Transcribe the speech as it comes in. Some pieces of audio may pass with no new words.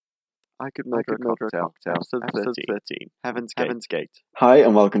I Could Murder a Cocktail, episode 13, Heaven's Gate. Hi,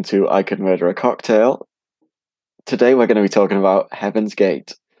 and welcome to I Could Murder a Cocktail. Today we're going to be talking about Heaven's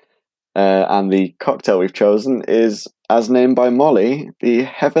Gate. And the cocktail we've chosen is, as named by Molly, the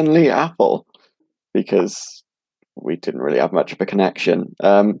Heavenly Apple, because we didn't really have much of a connection.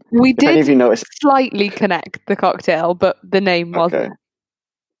 We if any did of you noticed, slightly connect the cocktail, but the name wasn't.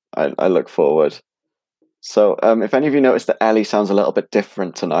 I look forward. So, if any of you noticed that Ellie sounds a little bit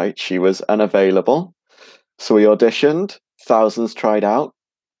different tonight, she was unavailable. So we auditioned, thousands tried out,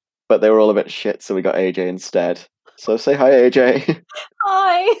 but they were all a bit shit, so we got AJ instead. So say hi, AJ.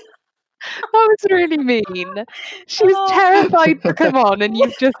 Hi. That was really mean. She was terrified to come on, and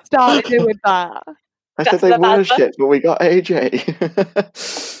you've just started it with that. I said they were shit, but we got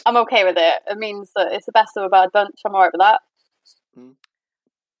AJ. I'm okay with it. It means that it's the best of a bad bunch. I'm alright with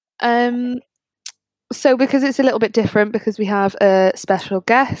that. So because it's a little bit different, because we have a special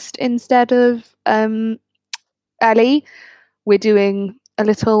guest instead of Ellie, we're doing a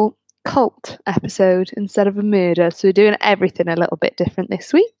little cult episode instead of a murder. So we're doing everything a little bit different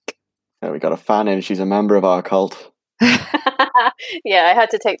this week. Yeah, we got a fan in. She's a member of our cult. Yeah, I had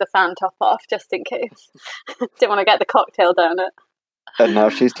to take the fan top off just in case. Didn't want to get the cocktail down it. And now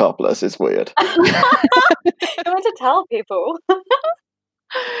she's topless. It's weird. I want to tell people.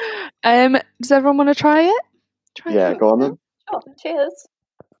 Does everyone want to try it? Go on then. Sure, cheers.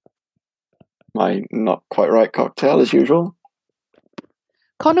 My not quite right cocktail as usual.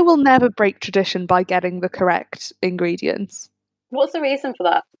 Connor will never break tradition by getting the correct ingredients. What's the reason for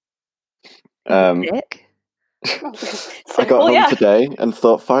that? Dick. I got home today and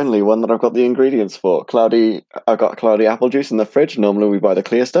thought, finally, one that I've got the ingredients for. I got cloudy apple juice in the fridge. Normally we buy the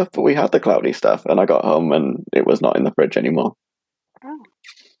clear stuff, but we had the cloudy stuff, and I got home and it was not in the fridge anymore. Oh.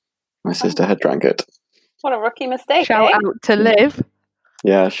 My sister had drank it. What a rookie mistake. Shout out to Liv.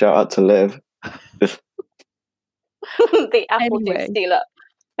 Yeah, shout out to Liv. The apple juice stealer.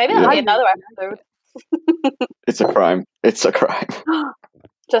 Maybe that'll be another episode. It's a crime. It's a crime.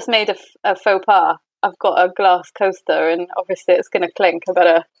 Just made a faux pas. I've got a glass coaster and obviously it's going to clink. I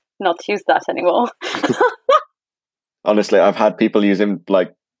better not use that anymore. Honestly, I've had people using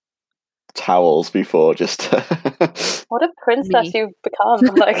like towels before just What a princess you've become.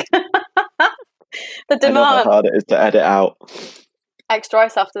 Like the demand. I know how hard it is to edit out. Extra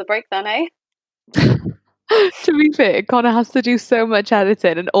ice after the break then, eh? To be fair, Connor has to do so much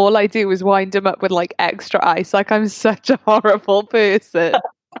editing, and all I do is wind him up with like extra ice. Like, I'm such a horrible person.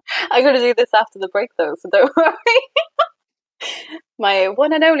 I'm going to do this after the break though, so don't worry. My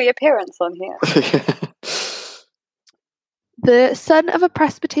one and only appearance on here. The son of a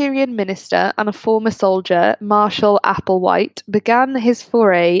Presbyterian minister and a former soldier, Marshall Applewhite, began his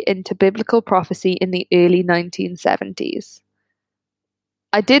foray into biblical prophecy in the early 1970s.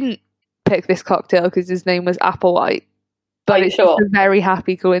 I didn't pick this cocktail because his name was Applewhite, but it's a very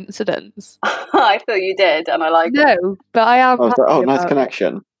happy coincidence. I feel you did, and I like it. No, but I am. Nice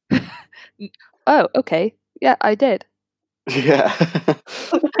connection. Oh, okay. Yeah, I did. Yeah.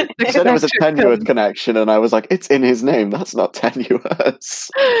 You said it was a tenuous connection, and I was like, it's in his name. That's not tenuous.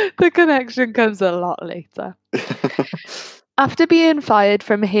 The connection comes a lot later. After being fired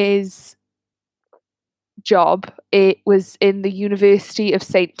from his job, it was in the University of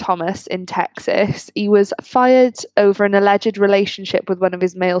St. Thomas in Texas. He was fired over an alleged relationship with one of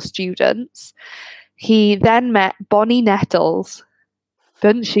his male students. He then met Bonnie Nettles.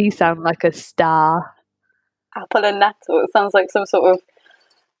 Doesn't she sound like a star? Apple and Nettle. It sounds like some sort of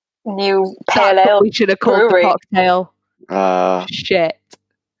new pale ale. We should have called the cocktail. Shit.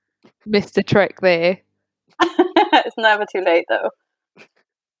 Missed a trick there. It's never too late though.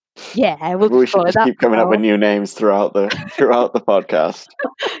 Yeah, we should just keep coming up with new names throughout the podcast.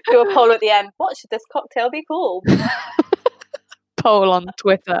 Do a poll at the end. What should this cocktail be called? Poll on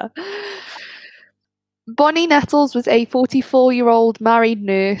Twitter. Bonnie Nettles was a 44-year-old married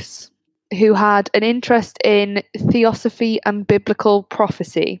nurse who had an interest in theosophy and biblical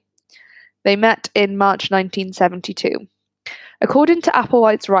prophecy. They met in March 1972. According to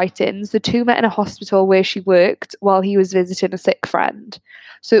Applewhite's writings, the two met in a hospital where she worked while he was visiting a sick friend.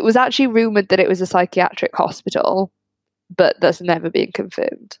 So it was actually rumoured that it was a psychiatric hospital, but that's never been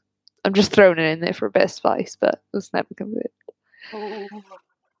confirmed. I'm just throwing it in there for a bit of spice, but it's never confirmed.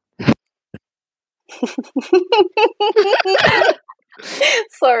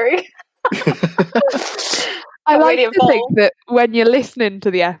 Sorry. I like to think that when you're listening to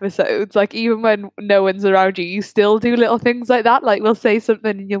the episodes, like even when no one's around you, you still do little things like that. Like we'll say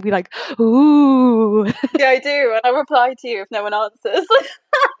something and you'll be like, ooh. Yeah, I do. And I reply to you if no one answers.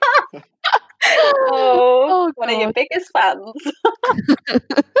 Oh, one of your biggest fans.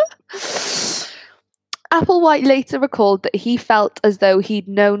 Applewhite later recalled that he felt as though he'd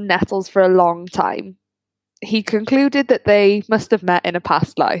known Nettles for a long time. He concluded that they must have met in a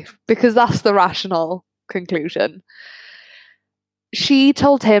past life, because that's the rational conclusion. She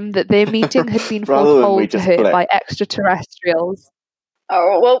told him that their meeting had been Rather than we foretold to just her click. by extraterrestrials.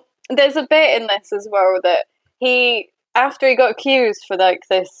 Oh, well, there's a bit in this as well that after he got accused for like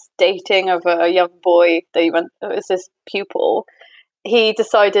this dating of a young boy that he went, it was his pupil, he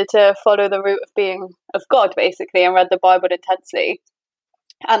decided to follow the route of God, basically, and read the Bible intensely.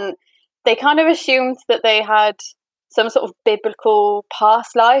 And they kind of assumed that they had some sort of biblical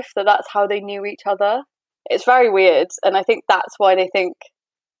past life, that's how they knew each other. It's very weird, and I think that's why they think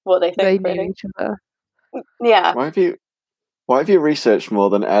what they think, They knew really. each other. Yeah. Why have you researched more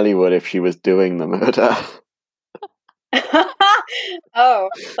than Ellie would if she was doing the murder? Oh,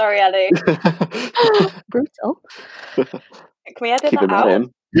 sorry, Ellie. Brutal. Can we edit Keeping that that out?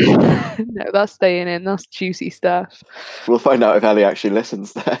 in. No, that's staying in. That's juicy stuff. We'll find out if Ellie actually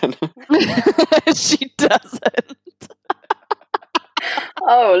listens then. She doesn't.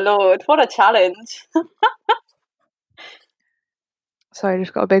 Oh, Lord, what a challenge. Sorry, I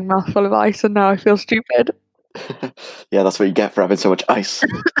just got a big mouthful of ice and now I feel stupid. Yeah, that's what you get for having so much ice.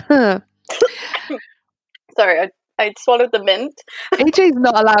 Sorry, I swallowed the mint. AJ's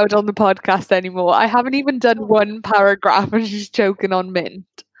not allowed on the podcast anymore. I haven't even done one paragraph and she's choking on mint.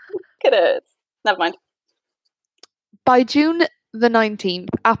 Look at it. Never mind. By June the 19th,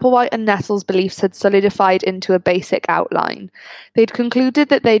 Applewhite and Nettles' beliefs had solidified into a basic outline. They'd concluded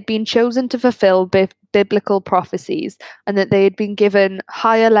that they'd been chosen to fulfill biblical prophecies and that they had been given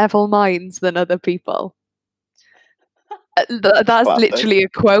higher level minds than other people. That's Classic. literally a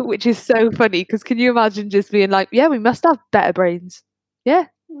quote, which is so funny because can you imagine just being like, yeah, we must have better brains. Yeah.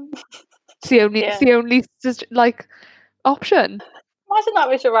 It's the only just, like option. Imagine that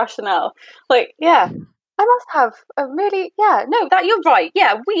was your rationale. Like, yeah, I must have a really, yeah, no, that you're right.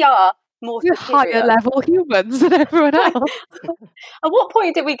 Yeah, we are more We're superior. higher level humans than everyone else. At what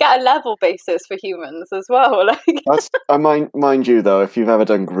point did we get a level basis for humans as well? Like, That's mind you though, if you've ever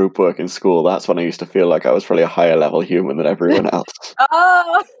done group work in school, that's when I used to feel like I was probably a higher level human than everyone else.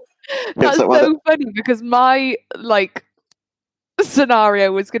 oh, That's like, well, so funny because my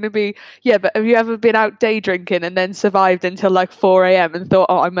scenario was going to be, yeah, but have you ever been out day drinking and then survived until like 4 a.m. and thought,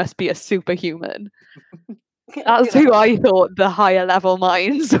 oh, I must be a superhuman? That's who I thought the higher level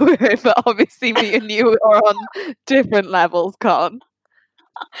minds were, but obviously me and you are on different levels, Con.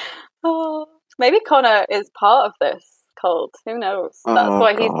 Oh, maybe Connor is part of this cult. Who knows? That's Oh,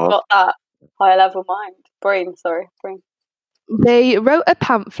 why he's God. got that higher level brain. They wrote a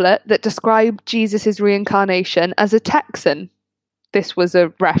pamphlet that described Jesus' reincarnation as a Texan. This was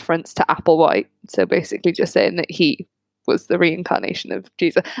a reference to Applewhite, so basically just saying that he was the reincarnation of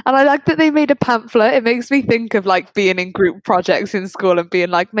Jesus. And I like that they made a pamphlet. It makes me think of like being in group projects in school and being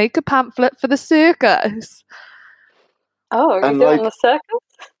like, make a pamphlet for the circus. Oh, are you And, doing like, the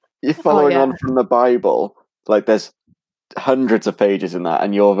circus? You're following yeah. on from the Bible. Like, there's hundreds of pages in that,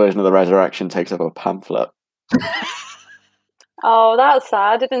 and your version of the resurrection takes up a pamphlet. Oh, that's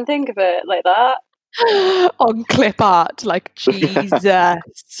sad. I didn't think of it like that. On clip art, like Jesus.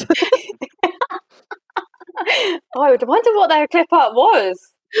 Oh, I wonder what their clip art was.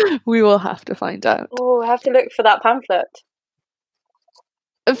 We will have to find out. Oh, I have to look for that pamphlet.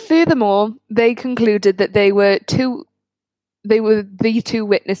 Furthermore, they concluded that they were the two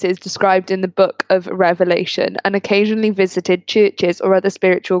witnesses described in the book of Revelation and occasionally visited churches or other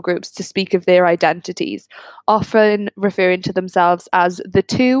spiritual groups to speak of their identities, often referring to themselves as the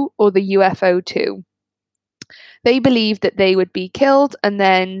Two or the UFO Two. They believed that they would be killed and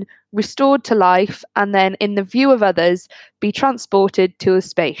then restored to life and then, in the view of others, be transported to a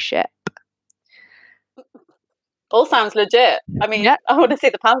spaceship. All sounds legit. I mean, Yeah. I want to see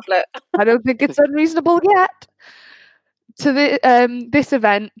the pamphlet. I don't think it's unreasonable yet. To this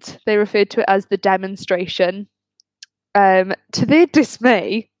event, they referred to it as the demonstration. To their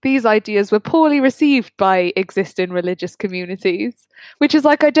dismay, these ideas were poorly received by existing religious communities, which is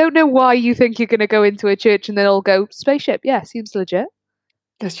like, I don't know why you think you're going to go into a church and then all go, spaceship, yeah, seems legit.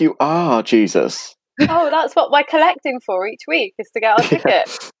 Yes, you are, Jesus. Oh, that's what we're collecting for each week, is to get our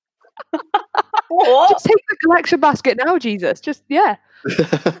ticket. What? Just take the collection basket now, Jesus. Just, yeah.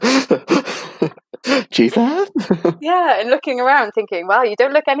 Jesus? Yeah, and looking around thinking, wow, you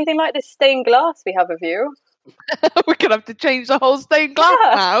don't look anything like this stained glass we have of you. We're going to have to change the whole stained glass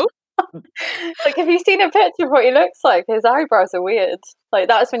Yeah. now. Like, have you seen a picture of what he looks like? His eyebrows are weird. Like,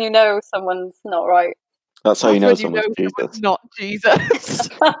 that's when you know someone's not right. That's how you know That's when someone's Jesus. someone's not Jesus.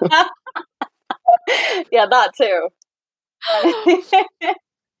 Yeah, that too.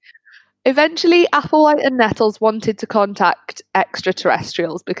 Eventually, Applewhite and Nettles wanted to contact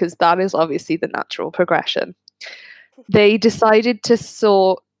extraterrestrials because that is obviously the natural progression. They decided to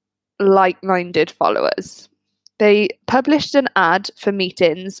sort like-minded followers. They published an ad for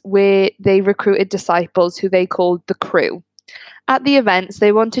meetings where they recruited disciples who they called the crew. At the events,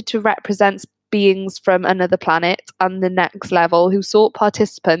 they wanted to represent beings from another planet and the next level who sought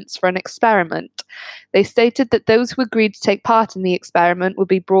participants for an experiment. They stated that those who agreed to take part in the experiment would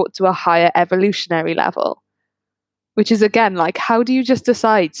be brought to a higher evolutionary level. Which is, again, like, how do you just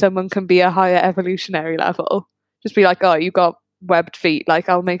decide someone can be a higher evolutionary level? Just be like, oh, you got webbed feet, like,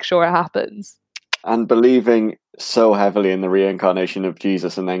 I'll make sure it happens. And believing so heavily in the reincarnation of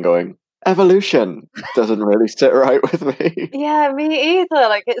Jesus and then going, evolution doesn't really sit right with me. Yeah, me either.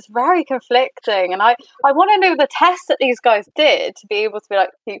 Like, it's very conflicting, and I want to know the tests that these guys did to be able to be like,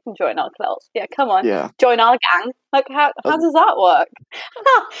 you can join our cult. Yeah, come on, Yeah. join our gang. Like, how does that work?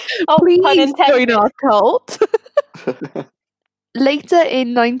 Oh, pun Please intended. join our cult. Later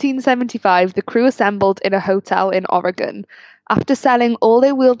in 1975, the crew assembled in a hotel in Oregon. After selling all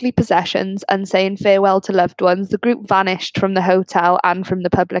their worldly possessions and saying farewell to loved ones, the group vanished from the hotel and from the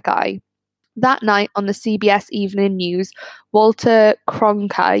public eye. That night on the CBS Evening News, Walter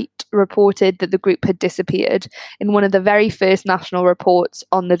Cronkite reported that the group had disappeared in one of the very first national reports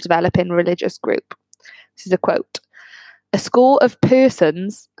on the developing religious group. This is a quote. "A score of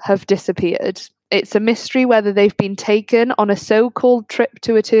persons have disappeared. It's a mystery whether they've been taken on a so-called trip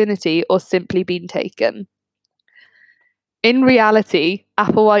to eternity or simply been taken." In reality,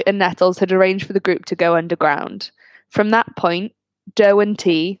 Applewhite and Nettles had arranged for the group to go underground. From that point, Doe and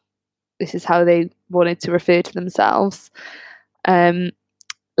T, this is how they wanted to refer to themselves,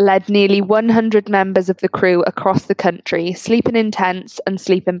 led nearly 100 members of the crew across the country, sleeping in tents and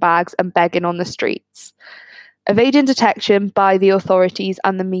sleeping bags and begging on the streets. Evading detection by the authorities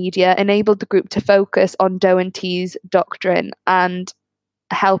and the media enabled the group to focus on Doe and T's doctrine and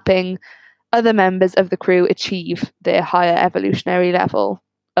helping other members of the crew achieve their higher evolutionary level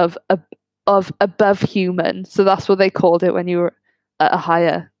of above human. So that's what they called it when you were at a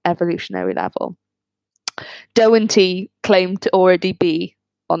higher evolutionary level. Doe and T claimed to already be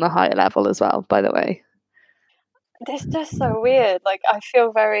on a higher level as well, by the way. It's just so weird. Like, I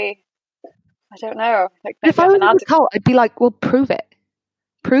feel very, I don't know. Like, If I was in the cult, I'd be like, well, prove it.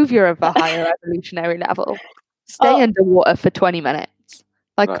 Prove you're of a higher evolutionary level. Stay underwater for 20 minutes.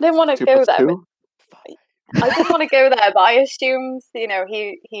 Like, I didn't want to go there. I didn't want to go there, but I assumed,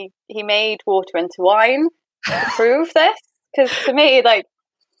 he made water into wine to prove this. Because to me, like,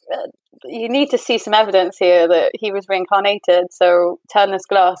 you need to see some evidence here that he was reincarnated. So turn this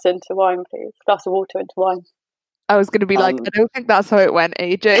glass into wine, please. Glass of water into wine. I was going to be like, I don't think that's how it went,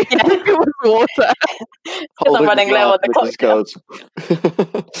 AJ. Yeah. It was water. Because I'm running low on the cocktail.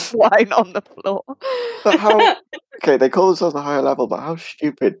 Wine on the floor. But how? Okay, they call themselves a higher level, but how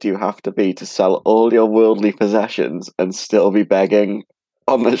stupid do you have to be to sell all your worldly possessions and still be begging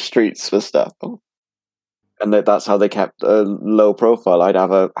on the streets for stuff? And that's how they kept a low profile. I'd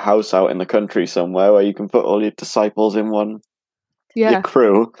have a house out in the country somewhere where you can put all your disciples in one. Yeah. Your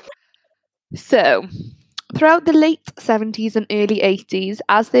crew. So, throughout the late 70s and early 80s,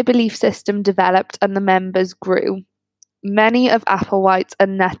 as their belief system developed and the members grew, many of Applewhite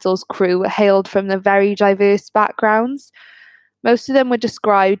and Nettles' crew hailed from the very diverse backgrounds. Most of them were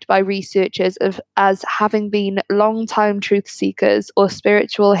described by researchers as having been long-time truth seekers or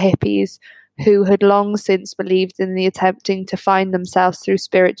spiritual hippies who had long since believed in the attempting to find themselves through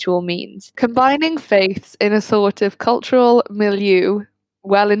spiritual means, combining faiths in a sort of cultural milieu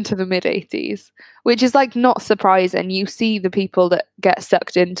well into the mid-80s, which is like not surprising. You see the people that get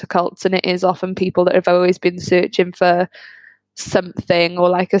sucked into cults, and it is often people that have always been searching for something or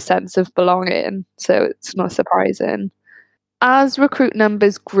like a sense of belonging, so it's not surprising. As recruit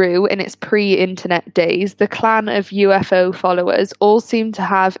numbers grew in its pre-internet days, the clan of UFO followers all seemed to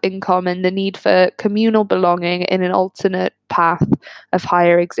have in common the need for communal belonging in an alternate path of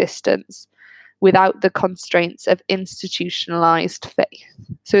higher existence, without the constraints of institutionalized faith.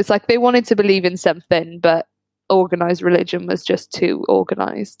 So it's like they wanted to believe in something, but organized religion was just too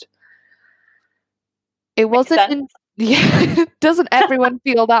organized. It wasn't. Yeah, doesn't everyone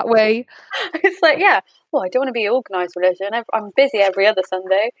feel that way? It's like, yeah, well, I don't want to be organised religion. I'm busy every other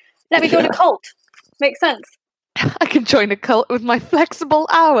Sunday. Let me join a cult. Makes sense. I can join a cult with my flexible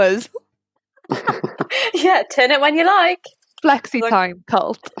hours. Yeah, turn it when you like. Flexi time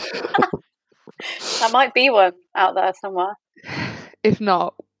cult. There might be one out there somewhere. If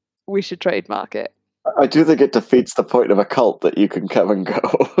not, we should trademark it. I do think it defeats the point of a cult that you can come and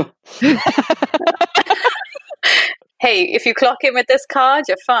go. hey, if you clock in with this card,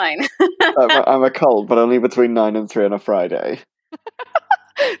 you're fine. I'm a cult, but only between 9 and 3 on a Friday.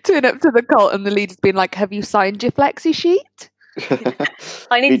 Turn up to the cult and the leader's been like, have you signed your flexi sheet?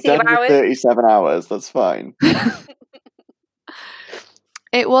 I need Be to see your done with hours. 37 hours, that's fine.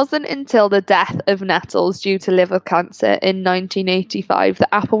 It wasn't until the death of Nettles due to liver cancer in 1985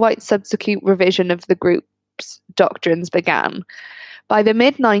 that Applewhite's subsequent revision of the group's doctrines began. By the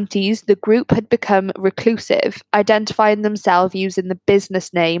mid-90s, the group had become reclusive, identifying themselves using the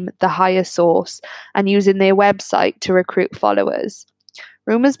business name The Higher Source and using their website to recruit followers.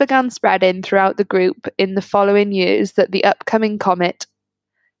 Rumours began spreading throughout the group in the following years that the upcoming comet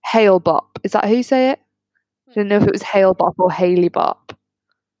Hale-Bopp, is that how you say it? I don't know if it was Hale-Bopp or Haley-Bopp.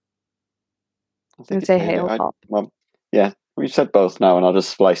 I'm going to say Hale-Bopp. Well, yeah, we've said both now, and I'll just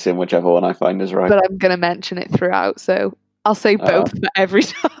splice in whichever one I find is right. But I'm going to mention it throughout, so I'll say both for every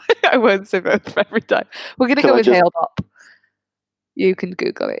time. I won't say both for every time. We're going to go with Hale-Bopp. You can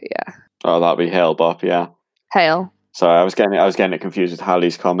Google it, yeah. Oh, that'd be Hale-Bopp, yeah. Hale. Sorry, I was getting it confused with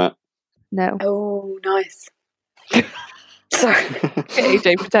Halley's Comet. No. Oh, nice. Sorry.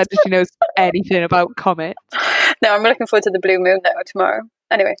 AJ pretended she knows anything about comets. No, I'm looking forward to the blue moon though tomorrow.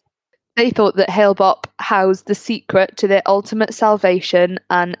 Anyway. They thought that Hale-Bopp housed the secret to their ultimate salvation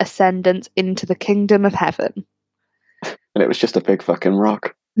and ascendance into the kingdom of heaven. And it was just a big fucking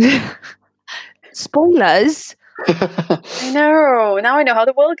rock. Spoilers! I know. Now I know how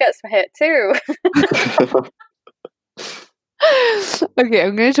the world gets hit too. Okay,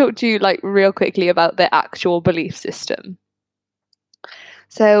 I'm going to talk to you real quickly about the actual belief system.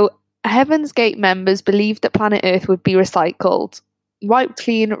 So, Heaven's Gate members believed that planet Earth would be recycled, wiped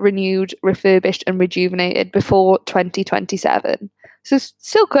clean, renewed, refurbished, and rejuvenated before 2027. So,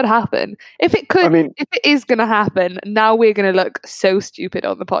 still could happen. If it is going to happen, now we're going to look so stupid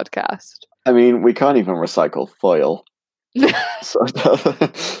on the podcast. I mean, we can't even recycle foil. So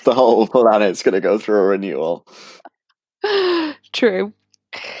the whole planet's going to go through a renewal. True.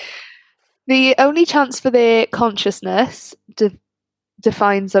 The only chance for their consciousness,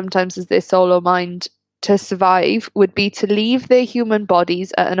 defined sometimes as their soul or mind, to survive would be to leave their human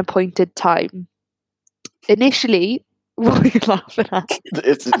bodies at an appointed time. Initially, what are you laughing at?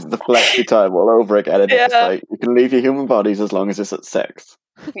 It's the flexi time all over again. And it's like, you can leave your human bodies as long as it's at 6.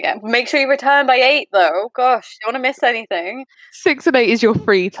 Yeah, make sure you return by 8 though. Gosh, don't want to miss anything. 6 and 8 is your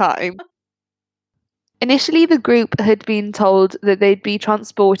free time. Initially, the group had been told that they'd be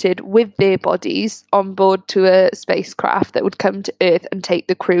transported with their bodies on board to a spacecraft that would come to Earth and take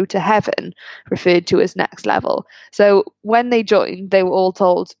the crew to heaven, referred to as next level. So when they joined, they were all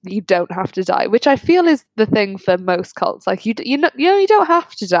told, you don't have to die, which I feel is the thing for most cults. Like, you don't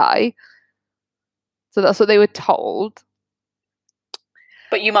have to die. So that's what they were told.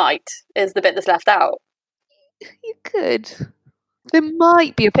 But you might, is the bit that's left out. You could. There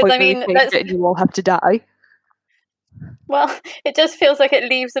might be a point where you all have to die. Well, it just feels like it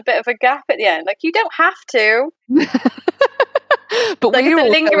leaves a bit of a gap at the end. Like, you don't have to. But like, we're all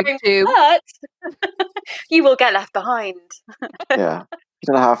lingering, going to. But you will get left behind. Yeah.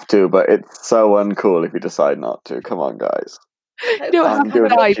 You don't have to, but it's so uncool if you decide not to. Come on, guys. You don't have to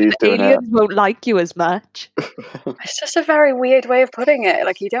die, but the aliens won't like you as much. It's just a very weird way of putting it.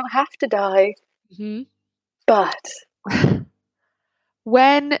 Like, you don't have to die. Mm-hmm. But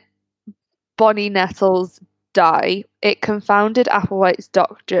when Bonnie Nettles died, it confounded Applewhite's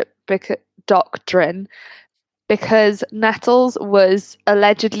doctrine because Nettles was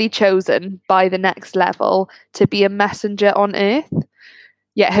allegedly chosen by the next level to be a messenger on Earth,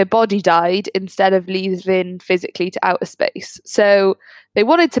 yet her body died instead of leaving physically to outer space. So they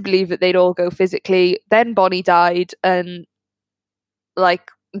wanted to believe that they'd all go physically, then Bonnie died, and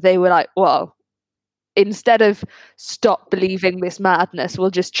they were like, well, instead of stop believing this madness, we'll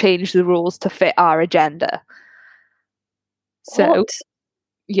just change the rules to fit our agenda. So,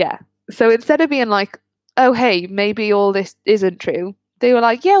 yeah. So instead of being like, oh, hey, maybe all this isn't true, they were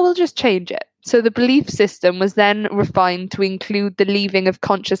like, yeah, we'll just change it. So the belief system was then refined to include the leaving of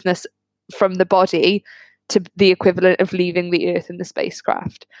consciousness from the body to the equivalent of leaving the Earth in the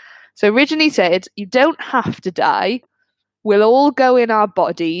spacecraft. So originally said, you don't have to die. We'll all go in our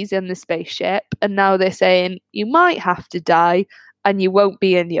bodies in the spaceship, and now they're saying you might have to die and you won't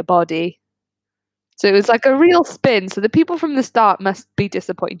be in your body. So it was like a real spin. So the people from the start must be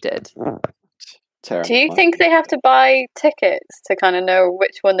disappointed. Terrible. Do you think they have to buy tickets to kind of know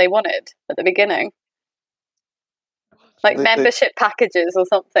which one they wanted at the beginning? Like membership packages or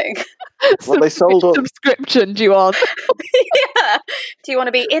something? Well, they sold up. Subscription, do you want? Yeah. Do you want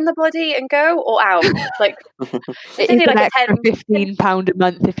to be in the body and go or out? Like, it's an extra £15 a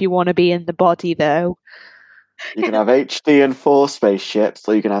month if you want to be in the body, though. You can have HD and 4 spaceships,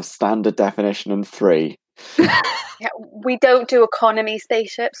 or you can have standard definition and 3. Yeah, we don't do economy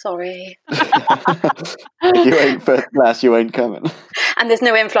spaceship, sorry. If you ain't first class, you ain't coming. And there's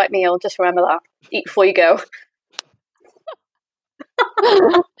no in-flight meal, just remember that. Eat before you go.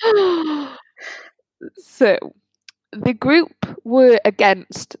 So, the group were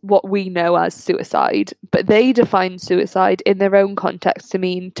against what we know as suicide, but they defined suicide in their own context to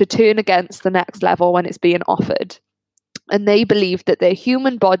mean to turn against the next level when it's being offered. And they believed that their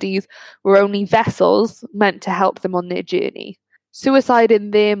human bodies were only vessels meant to help them on their journey. Suicide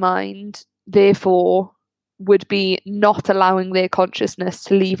in their mind, therefore, would be not allowing their consciousness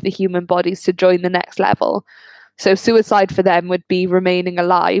to leave the human bodies to join the next level. So suicide for them would be remaining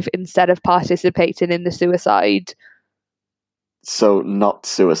alive instead of participating in the suicide. So not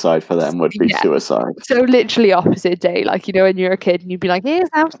suicide for them would be suicide. So literally opposite day. Like, you know, when you're a kid and you'd be like, here's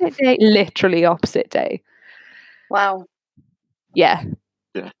opposite day. Literally opposite day. Wow. Yeah.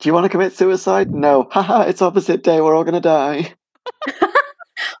 Do you want to commit suicide? No. Haha, it's opposite day. We're all going to die.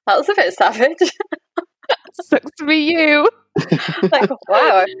 That was a bit savage. Sucks to be you. Like,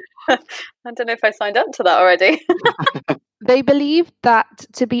 wow. I don't know if I signed up to that already. They believed that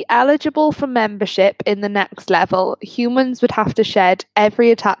to be eligible for membership in the next level, humans would have to shed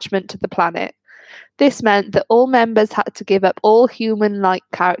every attachment to the planet. This meant that all members had to give up all human-like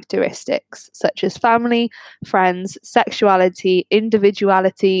characteristics, such as family, friends, sexuality,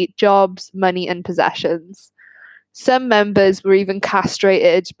 individuality, jobs, money, and possessions. Some members were even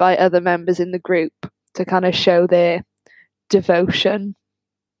castrated by other members in the group to kind of show their devotion.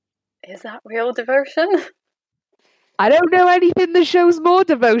 Is that real devotion? I don't know anything that shows more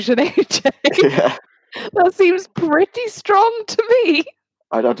devotion, AJ. Yeah. That seems pretty strong to me.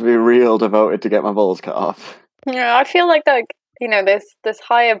 I'd have to be real devoted to get my balls cut off. Yeah, I feel like that, you know, this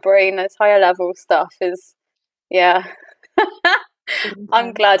higher brain, this higher level stuff is, yeah.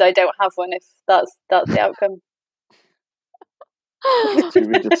 I'm glad I don't have one if that's the outcome. Do you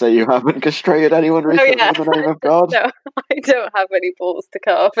mean to say you haven't castrated anyone recently in the name of God? No, I don't have any balls to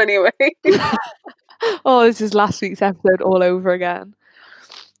cut off anyway. Oh, this is last week's episode all over again.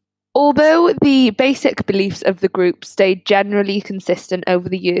 Although the basic beliefs of the group stayed generally consistent over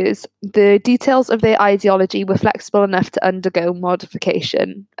the years, the details of their ideology were flexible enough to undergo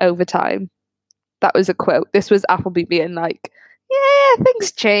modification over time. That was a quote. This was Appleby being like, yeah,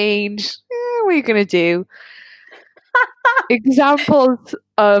 things change. Yeah, what are you going to do? Examples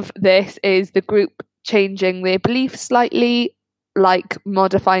of this is the group changing their beliefs slightly, like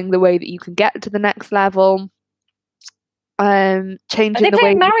modifying the way that you can get to the next level. Changing Are they the way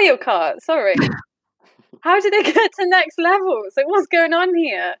playing Mario Kart? Sorry. How did they get to next levels? Like, what's going on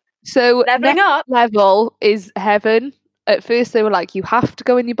here? So Leveling next up? level is heaven. At first they were like, you have to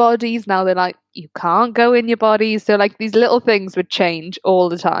go in your bodies. Now they're like, you can't go in your bodies. So like these little things would change all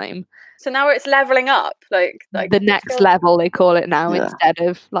the time. So now it's leveling up, like The next level they call it now instead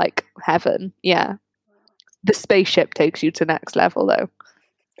of like heaven. Yeah. The spaceship takes you to next level though.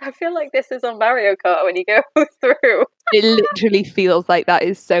 I feel like this is on Mario Kart when you go through. It literally feels like that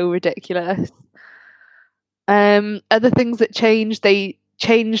is so ridiculous. Other things that changed, they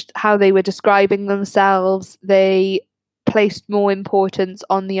changed how they were describing themselves. They placed more importance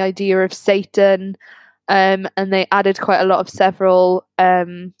on the idea of Satan, and they added quite a lot of several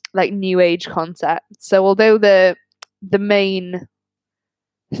like New Age concepts. So although the main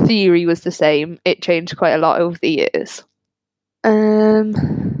theory was the same, it changed quite a lot over the years. I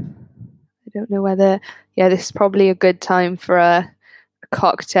don't know whether this is probably a good time for a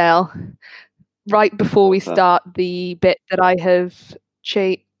cocktail. Right before we start the bit that I have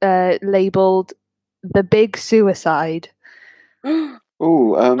labelled the big suicide.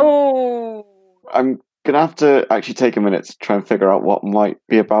 Oh. I'm going to have to actually take a minute to try and figure out what might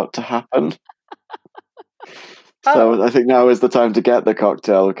be about to happen. So I think now is the time to get the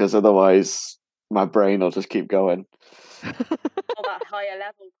cocktail, because otherwise my brain will just keep going. All that higher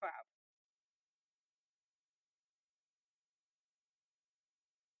level crap.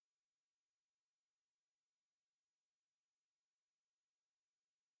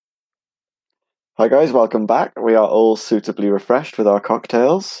 Hi guys, welcome back. We are all suitably refreshed with our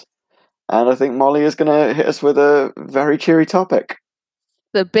cocktails. And I think Molly is going to hit us with a very cheery topic.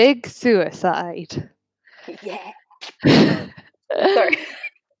 The big suicide. Yeah. Sorry.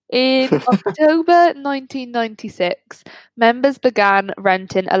 In October 1996, members began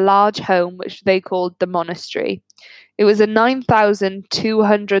renting a large home which they called the Monastery. It was a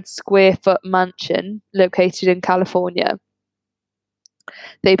 9,200 square foot mansion located in California.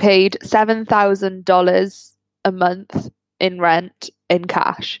 They paid $7,000 a month in rent in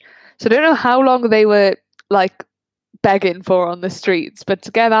cash. So I don't know how long they were like begging for on the streets, but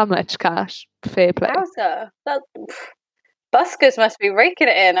to get that much cash, fair play. Wowza. Buskers must be raking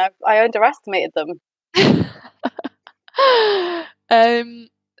it in. I underestimated them.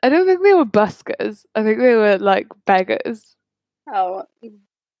 I don't think they were buskers. I think they were like beggars. Oh,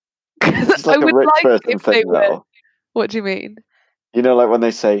 It's like I a would rich like person if they thing, were. though. What do you mean? You know, like when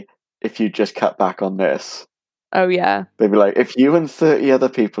they say, if you just cut back on this, Oh yeah. they'd be like, if you and 30 other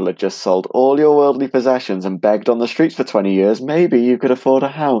people had just sold all your worldly possessions and begged on the streets for 20 years, maybe you could afford a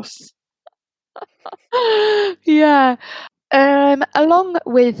house. Yeah. Along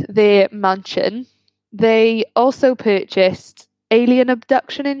with their mansion, they also purchased alien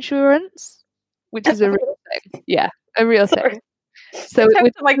abduction insurance, which is a real thing. Yeah, a real thing. sorry. So it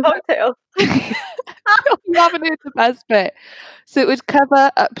would my cocktail. you haven't heard the best bit. So it would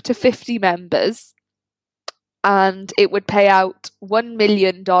cover up to 50 members, and it would pay out $1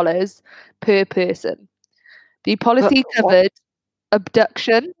 million per person. The policy What? covered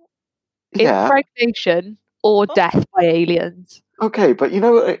abduction, Yeah. impregnation, or death by aliens. Okay, but you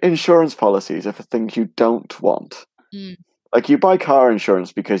know, insurance policies are for things you don't want. Mm. Like, you buy car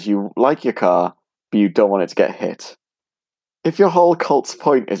insurance because you like your car, but you don't want it to get hit. If your whole cult's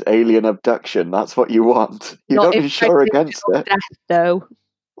point is alien abduction, that's what you want. You Not don't insure impregnation against or it. death, though.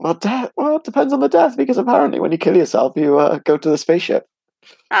 Well, it depends on the death, because apparently when you kill yourself, you go to the spaceship.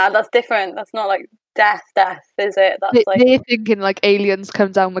 That's different. That's not like death, is it? That's like They're thinking like aliens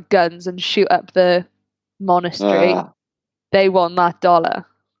come down with guns and shoot up the monastery. Ah. They want that dollar.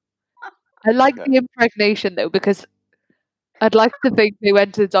 I like Okay. the impregnation though, because I'd like to think they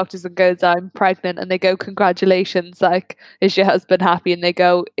went to the doctors and goes, I'm pregnant, and they go, congratulations, like, is your husband happy? And they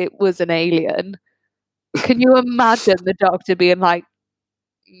go, it was an alien. Can you imagine the doctor being like,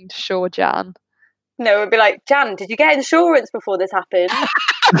 sure, Jan? no, it'd be like, Jan, did you get insurance before this happened?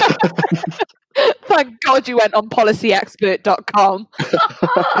 Thank God you went on policyexpert.com.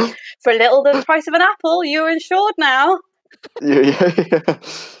 For little than the price of an apple, you're insured now.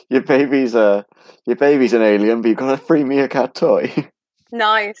 Your baby's an alien, but you've got a free meerkat toy.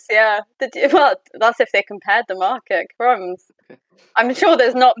 Nice, yeah. Well, that's if they compared the market. Crumbs. I'm sure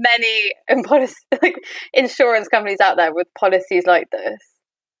there's not many insurance companies out there with policies like this.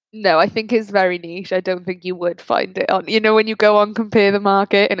 No, I think it's very niche. I don't think you would find it on, when you go on Compare the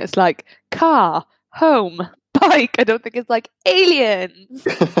Market and it's like car, home, bike. I don't think it's like aliens.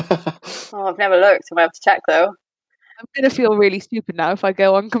 Oh, I've never looked. I might have to check though. I'm going to feel really stupid now if I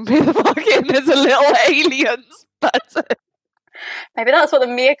go on Compare the Market and there's a little aliens button. Maybe that's what the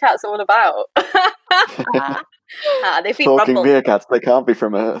meerkat's all about. They feed Talking rumble. meerkats, they can't be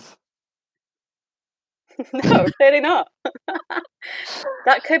from Earth. No, clearly not.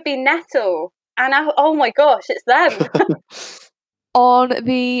 That could be Nettle. And oh my gosh, it's them. On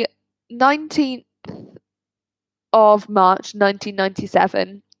the 19th of March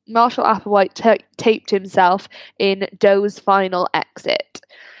 1997, Marshall Applewhite taped himself in Doe's final exit.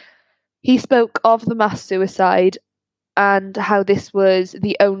 He spoke of the mass suicide and how this was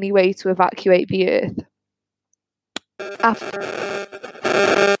the only way to evacuate the Earth.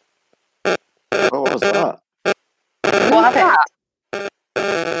 What was that? What happened?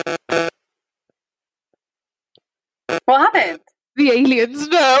 What happened? The aliens,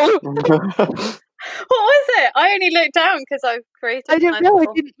 no! What was it? I only looked down because I've created. I don't know. I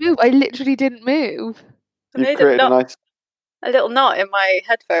didn't move. I literally didn't move. I You made created a little knot in my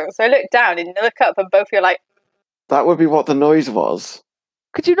headphones. So I looked down and you look up, and both of you are like, That would be what the noise was.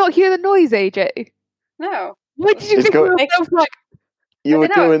 Could you not hear the noise, AJ? No. What did you It's think we going- were both like? You I were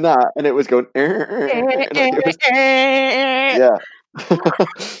don't know. doing that, and it was going. Yeah.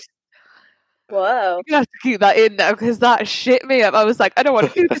 Whoa. You have to keep that in now because that shit me up. I was like, I don't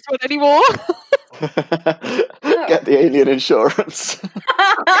want to do this one anymore. Get the alien insurance.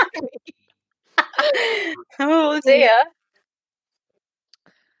 Oh dear.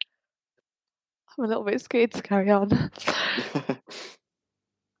 I'm a little bit scared to carry on.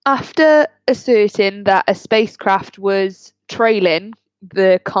 After asserting that a spacecraft was trailing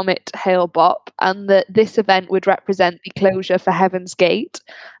the comet Hale-Bopp and that this event would represent the closure for Heaven's Gate,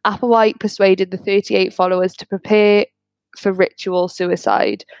 Applewhite persuaded the 38 followers to prepare for ritual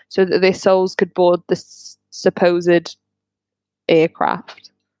suicide so that their souls could board the supposed aircraft.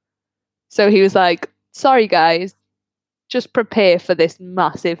 So he was like, sorry guys, just prepare for this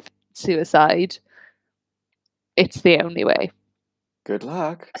massive suicide. It's the only way. Good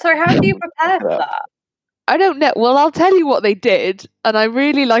luck. Sorry, how do you prepare for that? I don't know. Well, I'll tell you what they did. And I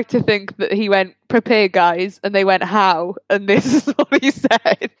really like to think that he went, prepare guys. And they went, how? And this is what he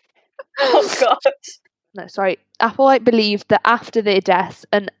said. Oh gosh. Applewhite believed that after their deaths,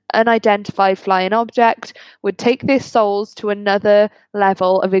 an unidentified flying object would take their souls to another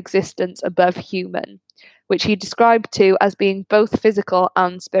level of existence above human, which he described to as being both physical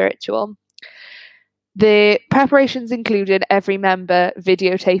and spiritual. The preparations included every member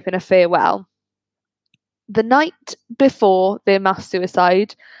videotaping a farewell. The night before their mass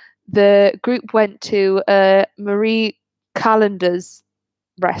suicide, the group went to Marie Callender's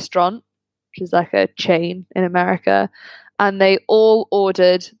restaurant, which is like a chain in America, and they all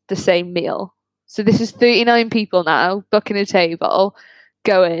ordered the same meal. So this is 39 people now booking a table,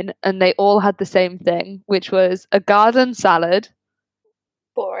 going, and they all had the same thing, which was a garden salad.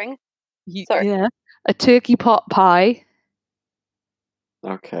 Boring. Sorry. Yeah. A turkey pot pie.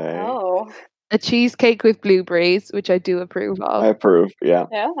 Okay. Oh. A cheesecake with blueberries, which I do approve of. I approve, yeah.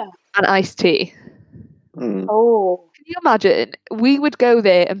 Yeah. And iced tea. Mm. Oh. Can you imagine? We would go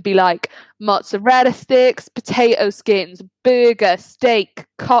there and be like, mozzarella sticks, potato skins, burger, steak,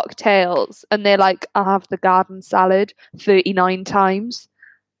 cocktails. And they're like, I'll have the garden salad 39 times.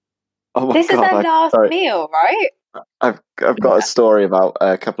 Oh my This God, is their last sorry. meal, right? I've got a story about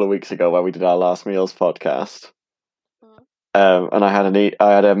a couple of weeks ago where we did our last meals podcast. And I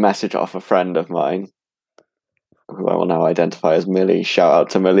had a message off a friend of mine, who I will now identify as Millie. Shout out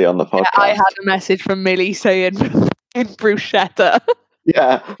to Millie on the podcast. Yeah, I had a message from Millie saying bruschetta.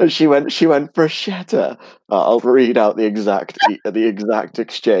 Yeah, and she went bruschetta. I'll read out the exact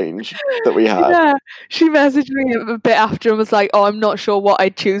exchange that we had. Yeah, she messaged me a bit after and was like, "Oh, I'm not sure what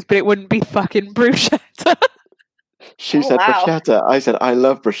I'd choose, but it wouldn't be fucking bruschetta." She said wow. bruschetta. I said I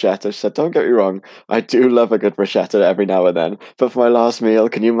love bruschetta. She said, don't get me wrong, I do love a good bruschetta every now and then. But for my last meal,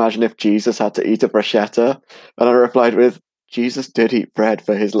 can you imagine if Jesus had to eat a bruschetta? And I replied with, Jesus did eat bread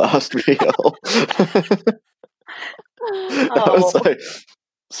for his last meal. I was like,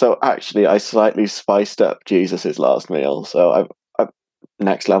 so actually, I slightly spiced up Jesus's last meal. So I'm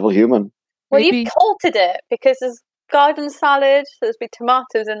next level human. Well, Maybe- you've altered it because there's garden salad, there's been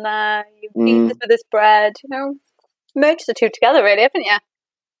tomatoes in there, you've eaten this with this bread, merged the two together, really, haven't you?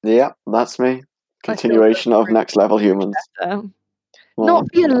 Yeah, that's me. Continuation of next level humans. Not Well,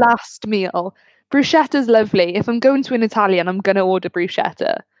 for your last meal. Bruschetta's lovely. If I'm going to an Italian, I'm going to order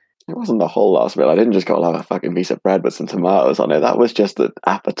bruschetta. it wasn't the whole last meal. I didn't just go have a fucking piece of bread with some tomatoes on it. That was just an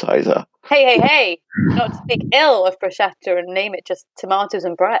appetizer. Hey, not to speak ill of bruschetta and name it just tomatoes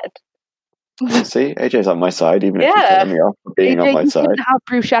and bread. See, AJ's on my side, even if she's Yeah. telling me off for being on AJ, my you side. wouldn't have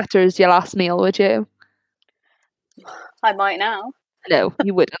bruschetta as your last meal, would you? I might now. No,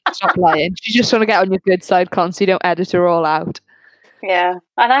 you wouldn't. Stop lying. She's just trying to get on your good side, Con, so you don't edit her all out. Yeah,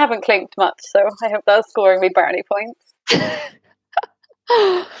 and I haven't clinked much, so I hope that's scoring me brownie points.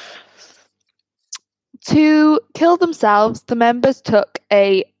 To kill themselves, the members took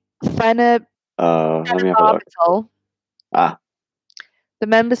a Let me have a look. phenobarbital. Ah. The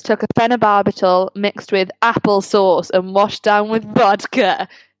members took a phenobarbital mixed with applesauce and washed down with vodka.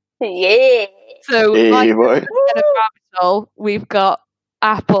 Yeah. So, Hey, like boy. phenobarbital, we've got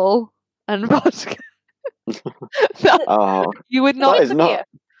apple and vodka. Oh, You would that not is not.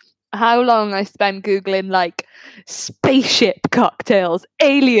 how long I spent Googling like spaceship cocktails,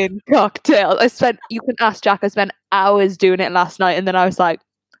 alien cocktails. You can ask Jack, I spent hours doing it last night and then I was like,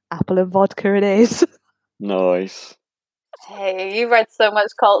 apple and vodka it is. Nice. Hey, you read so much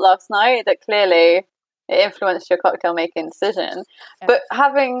Cult last night that clearly it influenced your cocktail making decision. Yeah. But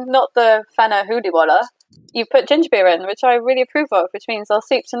having not the Fenna Hoodie Walla, you put ginger beer in, which I really approve of, which means I'll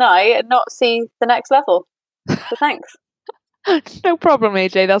sleep tonight and not see the next level. So thanks. No problem,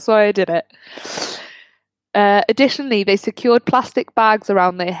 AJ, that's why I did it. Additionally, they secured plastic bags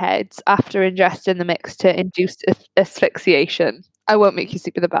around their heads after ingesting the mix to induce asphyxiation. I won't make you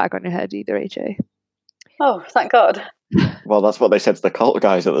sleep with a bag on your head either, AJ. Oh, thank God. Well, that's what they said to the cult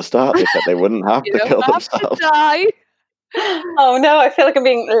guys at the start. They said they wouldn't have You to don't kill have to themselves. die. Oh no, I feel like I'm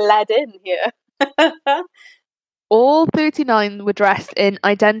being led in here. All 39 were dressed in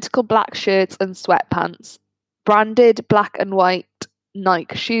identical black shirts and sweatpants, branded black and white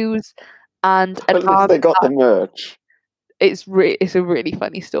Nike shoes, and At an least they got the armband. merch. It's a really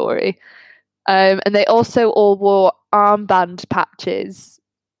funny story. And they also all wore armband patches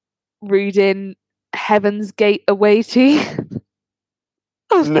reading Heaven's Gate away team.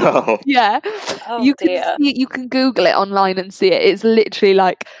 No. Yeah. Oh you dear. can you can Google it online and see it. It's literally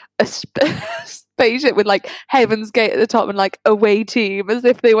like a spaceship with like Heaven's Gate at the top and like away team, as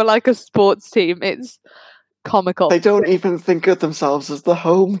if they were like a sports team. It's comical. They don't even think of themselves as the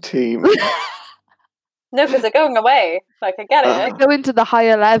home team. No, because they're going away. Like, I get it. Go into the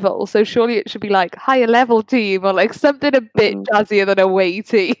higher level, so surely it should be like higher level team or like something a bit jazzier than away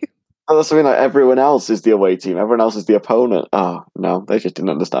team. That's something like everyone else is the away team. Everyone else is the opponent. Oh, no, they just didn't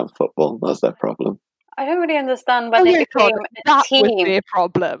understand football. That's their problem. I don't really understand when they became a that team. was their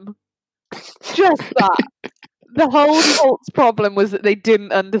problem. Just that. The whole Colts problem was that they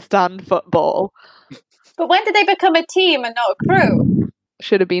didn't understand football. But when did they become a team and not a crew?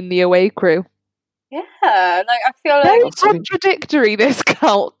 Should have been the away crew. Yeah, like I feel Very like contradictory, this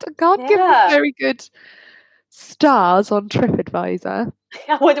cult. I can't give them very good stars on TripAdvisor.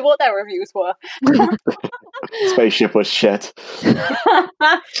 I wonder what their reviews were. Spaceship was shit.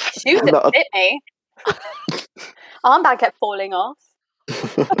 Shoes that fit me. Armband kept falling off.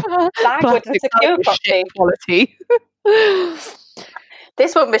 Bag wasn't Plastic secure bag was shit properly. quality.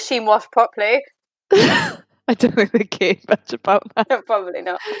 This one machine washed properly. I don't think they care much about that. Probably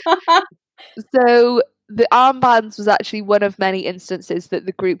not. So the armbands was actually one of many instances that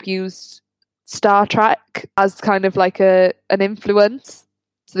the group used Star Trek as kind of like an influence.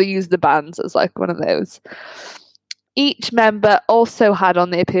 So they used the bands as like one of those. Each member also had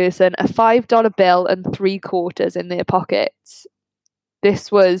on their person a $5 bill and 3/4 in their pockets.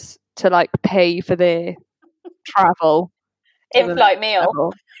 This was to like pay for their travel. In-flight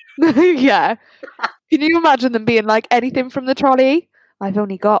meal. Yeah. Can you imagine them being like, anything from the trolley? I've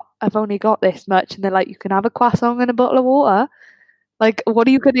only got this much, and they're like, you can have a croissant and a bottle of water. Like, what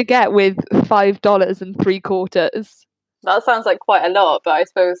are you going to get with $5 and 3/4? That sounds like quite a lot, but I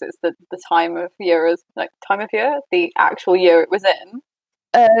suppose it's the time of year, the actual year it was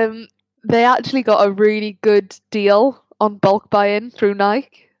in. They actually got a really good deal on bulk buying through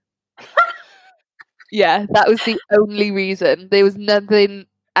Nike. Yeah, that was the only reason. There was nothing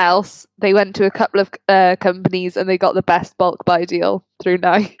else. They went to a couple of companies and they got the best bulk buy deal through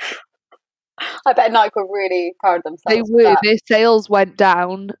Nike. I bet Nike were really proud of themselves. They were. Their sales went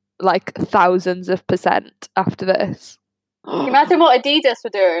down like thousands of % after this. Imagine what Adidas were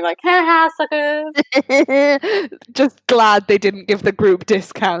doing, like, haha, suckers. Just glad they didn't give the group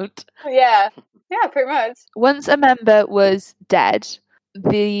discount. Yeah, pretty much. Once a member was dead,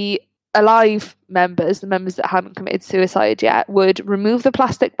 the alive members, the members that hadn't committed suicide yet, would remove the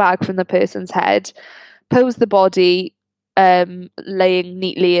plastic bag from the person's head, pose the body laying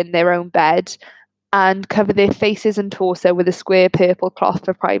neatly in their own bed, and cover their faces and torso with a square purple cloth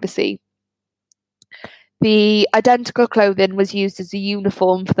for privacy. The identical clothing was used as a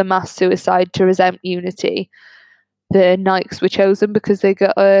uniform for the mass suicide to represent unity. The Nikes were chosen because they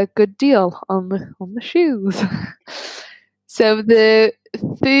got a good deal on the shoes. So the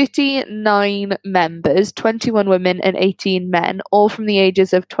 39 members, 21 women and 18 men, all from the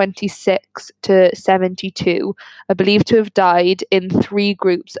ages of 26 to 72, are believed to have died in 3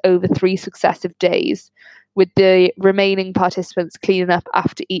 groups over 3 successive days, with the remaining participants cleaning up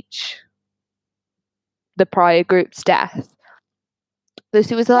after the prior group's death. The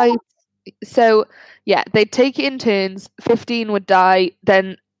suicide. So yeah, they'd take it in turns. 15 would die,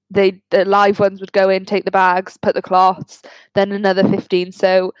 then the live ones would go in, take the bags, put the cloths, then another 15.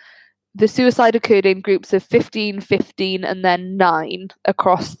 So the suicide occurred in groups of 15, 15, and then 9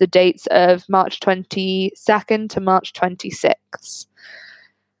 across the dates of March 22nd to March 26th.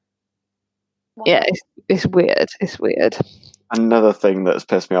 Wow. Yeah, it's weird. It's weird. Another thing that's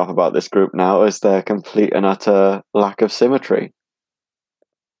pissed me off about this group now is their complete and utter lack of symmetry.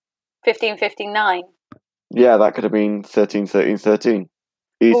 15, 15, 9. Yeah, that could have been 13, 13, 13.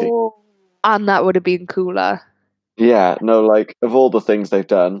 Easy. Ooh. And that would have been cooler. Yeah, no, like, of all the things they've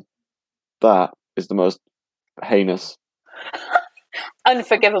done, that is the most heinous.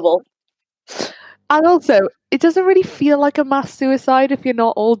 Unforgivable. And also, it doesn't really feel like a mass suicide if you're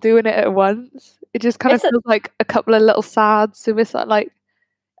not all doing it at once. It just kind of feels like a couple of little sad suicide. Like,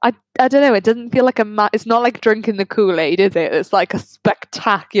 I don't know, it doesn't feel like it's not like drinking the Kool-Aid, is it? It's like a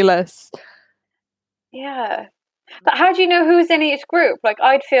spectacular... Yeah. But how do you know who's in each group? Like,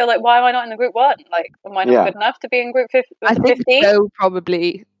 I'd feel like, why am I not in the group 1? Like, am I not good enough to be in group 15? I think Joe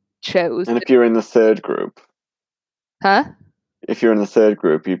probably chose. And if you're in the third group... Huh? If you're in the third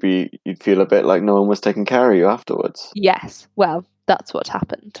group, you'd feel a bit like no one was taking care of you afterwards. Yes, well, that's what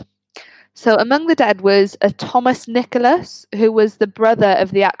happened. So among the dead was a Thomas Nicholas, who was the brother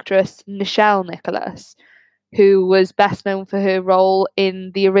of the actress Nichelle Nicholas, who was best known for her role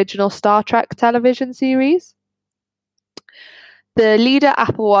in the original Star Trek television series. The leader,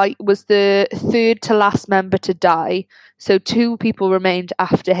 Applewhite, was the third to last member to die, so 2 people remained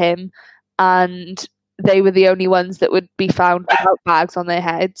after him, and they were the only ones that would be found without bags on their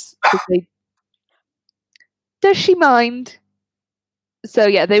heads. Does she mind? So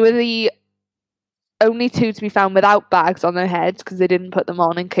yeah, they were the only 2 to be found without bags on their heads because they didn't put them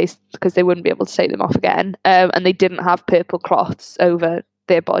on because they wouldn't be able to take them off again, and they didn't have purple cloths over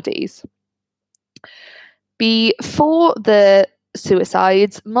their bodies. Before the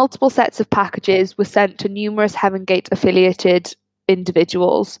suicides, multiple sets of packages were sent to numerous Heaven Gate affiliated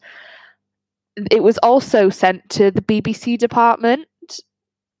individuals. It was also sent to the BBC department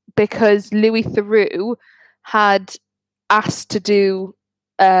because Louis Theroux had asked to do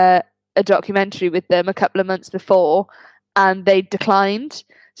a documentary with them a couple of months before, and they declined.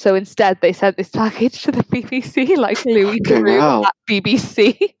 So instead, they sent this package to the BBC, like Louis Theroux at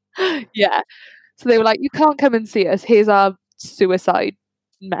BBC. Yeah. So they were like, "You can't come and see us. Here's our suicide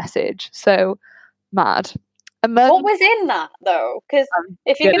message." So mad. What was in that though? Because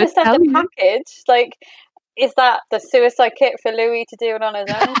if you're going to send a package, like, is that the suicide kit for Louis to do it on his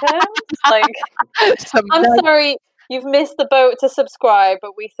own terms? Like, I'm sorry, you've missed the boat to subscribe,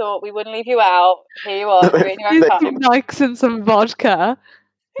 but we thought we wouldn't leave you out. Here you are, doing your own some Nikes and some vodka.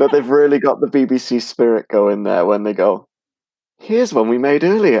 But they've really got the BBC spirit going there when they go, "Here's one we made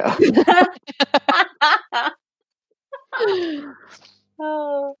earlier."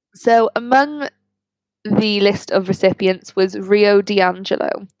 Oh. So among the list of recipients was Rio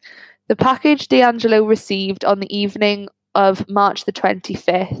D'Angelo. The package D'Angelo received on the evening of March the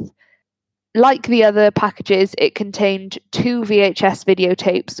 25th. Like the other packages, it contained 2 VHS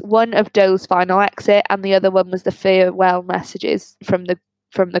videotapes, one of Doe's final exit and the other one was the farewell messages from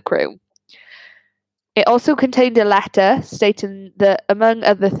the crew. It also contained a letter stating that, among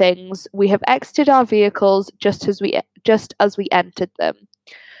other things, "We have exited our vehicles just as we entered them."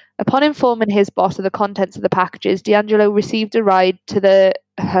 Upon informing his boss of the contents of the packages, D'Angelo received a ride to the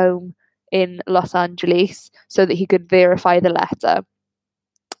home in Los Angeles so that he could verify the letter.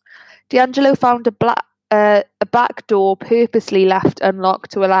 D'Angelo found a back door purposely left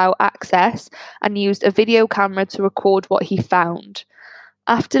unlocked to allow access and used a video camera to record what he found.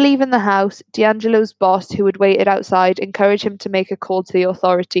 After leaving the house, D'Angelo's boss, who had waited outside, encouraged him to make a call to the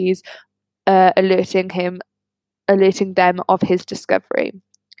authorities, alerting them of his discovery.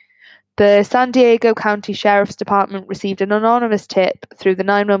 The San Diego County Sheriff's Department received an anonymous tip through the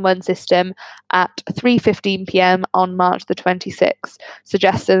 911 system at 3:15 p.m. on March the 26th,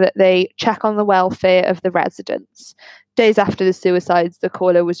 suggesting that they check on the welfare of the residents. Days after the suicides, the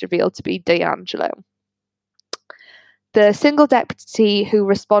caller was revealed to be D'Angelo. The single deputy who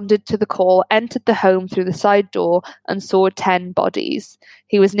responded to the call entered the home through the side door and saw 10 bodies.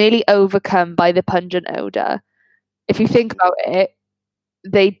 He was nearly overcome by the pungent odour. If you think about it,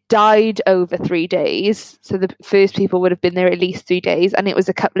 they died over 3 days. So the first people would have been there at least 3 days. And it was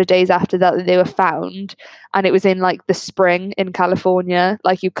a couple of days after that they were found. And it was in like the spring in California.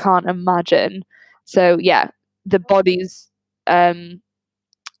 Like, you can't imagine. So yeah, the bodies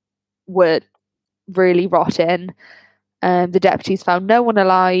were really rotten. The deputies found no one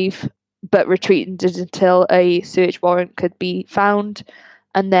alive, but retreated until a search warrant could be found.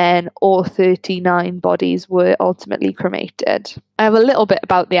 And then all 39 bodies were ultimately cremated. I have a little bit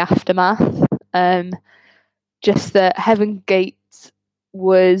about the aftermath. Just that Heaven Gate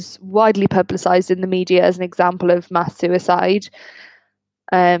was widely publicised in the media as an example of mass suicide.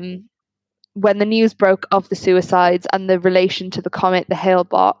 When the news broke of the suicides and the relation to the comet, the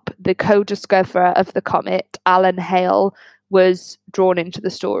Hale-Bopp, the co-discoverer of the comet, Alan Hale, was drawn into the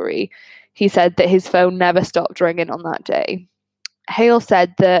story. He said that his phone never stopped ringing on that day. Hale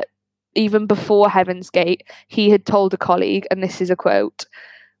said that even before Heaven's Gate, he had told a colleague, and this is a quote,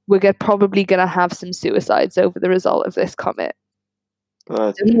 "We're probably going to have some suicides over the result of this comet."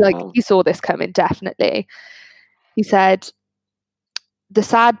 So he saw this coming, definitely. He said, "The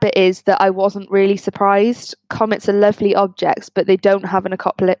sad bit is that I wasn't really surprised. Comets are lovely objects, but they don't have an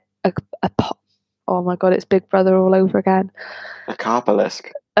oh my god, it's Big Brother all over again.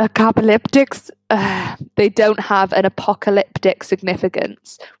 They don't have an apocalyptic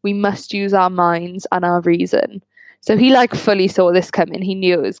significance. We must use our minds and our reason." So he fully saw this coming. He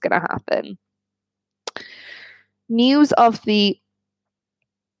knew it was going to happen. News of the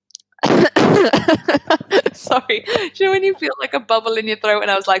sorry, do you know when you feel like a bubble in your throat and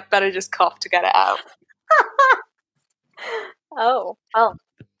I was like, better just cough to get it out? Oh, well.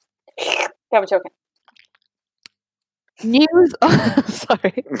 I'm joking. News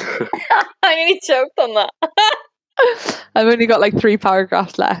sorry. I nearly choked on that. I've only got 3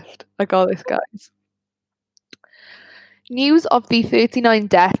 paragraphs left. I got this, guys. News of the 39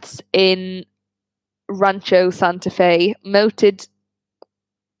 deaths in Rancho Santa Fe motivated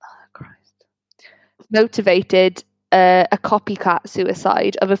a copycat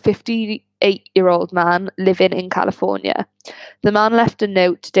suicide of a 58-year-old man living in California. The man left a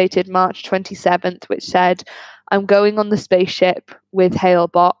note dated March 27th which said, "I'm going on the spaceship with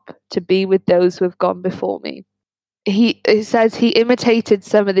Hale-Bopp to be with those who have gone before me." it says he imitated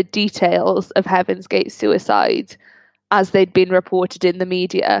some of the details of Heaven's Gate suicide as they'd been reported in the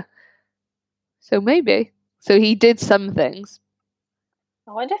media. So maybe. So he did some things.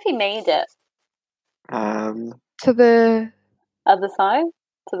 I wonder if he made it To the other side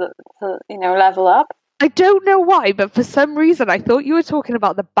to level up. I don't know why, but for some reason I thought you were talking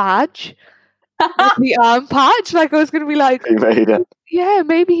about the badge. The arm patch. Like I was gonna be like, He made it. yeah,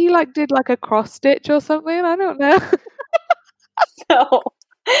 maybe he like did like a cross stitch or something. I don't know. No.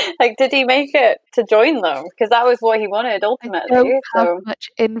 Like, did he make it to join them? Because that was what he wanted I ultimately. don't have So much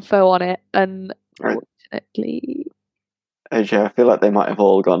info on it, unfortunately. AJ, I feel like they might have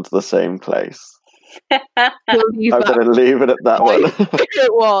all gone to the same place. We'll leave I'm that going to leave it at that right. one.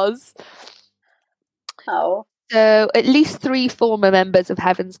 It was. oh, So, at least 3 former members of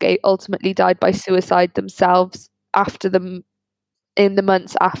Heaven's Gate ultimately died by suicide themselves in the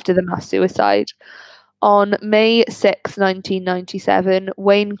months after the mass suicide. On May 6, 1997,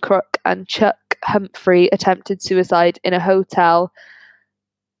 Wayne Crook and Chuck Humphrey attempted suicide in a hotel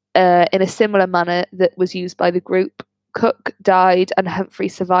in a similar manner that was used by the group. Cook died and Humphrey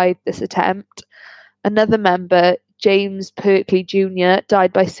survived this attempt. Another member, James Perkley Jr.,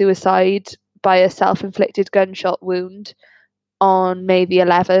 died by suicide by a self-inflicted gunshot wound on May the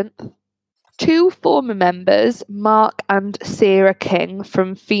 11th. 2 former members, Mark and Sarah King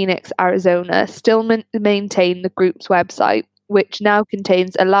from Phoenix, Arizona, still maintain the group's website, which now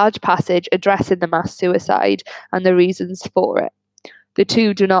contains a large passage addressing the mass suicide and the reasons for it. The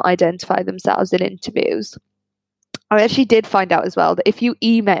 2 do not identify themselves in interviews. I actually did find out as well that if you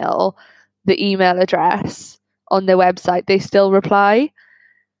email the email address on their website, they still reply.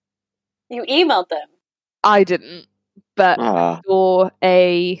 you emailed them? I didn't, but Ah, or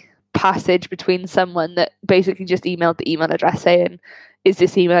a passage between someone that basically just emailed the email address saying, is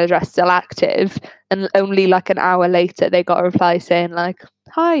this email address still active? And only like an hour later they got a reply saying like,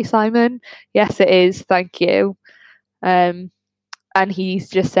 hi Simon, yes it is, thank you. And he's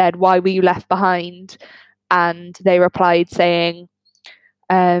just said, why were you left behind? And they replied saying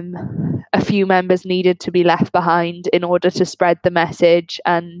a few members needed to be left behind in order to spread the message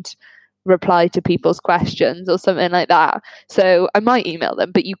and reply to people's questions or something like that. So I might email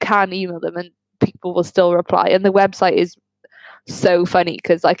them, but you can email them and people will still reply. And the website is so funny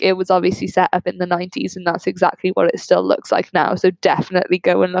because like it was obviously set up in the 90s and that's exactly what it still looks like now. So definitely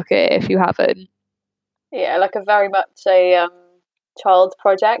go and look at it if you haven't. Yeah, like a very much a child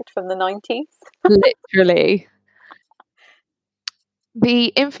project from the 90s. Literally. The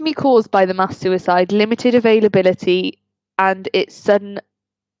infamy caused by the mass suicide, limited availability, and its sudden...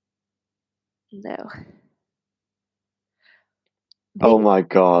 No. oh my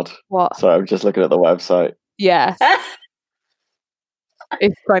god. What? Sorry, I'm just looking at the website. Yeah,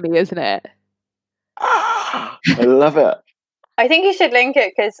 it's funny, isn't it? I love it. I think you should link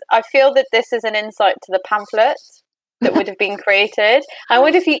it because I feel that this is an insight to the pamphlet that would have been created. I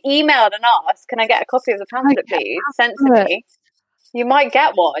wonder if you emailed and asked, can I get a copy of the pamphlet, please? Sent to me. You might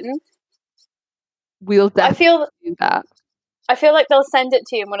get one. We'll I definitely do that. I feel like they'll send it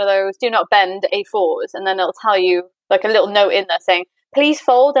to you in one of those do not bend A4s, and then it'll tell you like a little note in there saying, please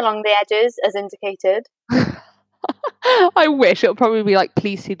fold along the edges as indicated. I wish. It'll probably be like,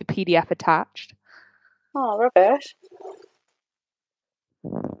 please see the PDF attached. Oh, rubbish.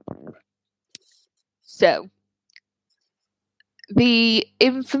 So, the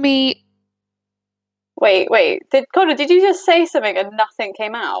infamy... Wait. Connor, did you just say something and nothing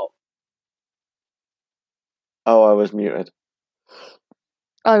came out? Oh, I was muted.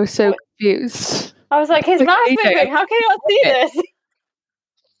 I was so confused. I was like, his Like, mouth's AJ, moving. How can you not see this?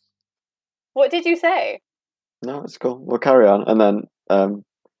 What did you say? No, it's cool. We'll carry on, and then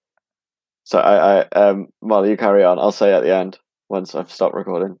so I Molly, you carry on. I'll say at the end once I've stopped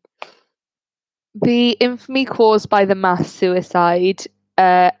recording. The infamy caused by the mass suicide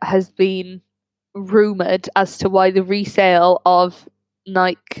has been rumoured as to why the resale of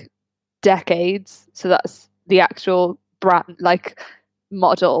Nike Decades, so that's the actual brand, like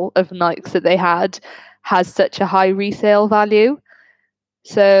model of Nikes that they had, has such a high resale value.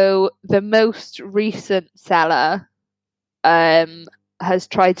 So the most recent seller has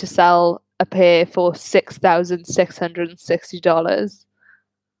tried to sell a pair for $6,660.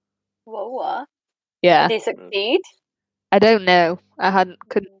 Whoa, what? Yeah. Did he succeed? I don't know.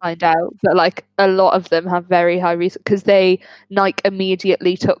 Couldn't find out, but like a lot of them have very high resale because Nike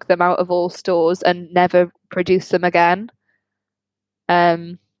immediately took them out of all stores and never produced them again.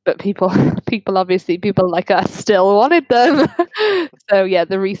 But people like us still wanted them. So yeah,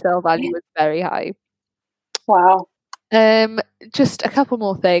 the resale value was very high. Wow. Just a couple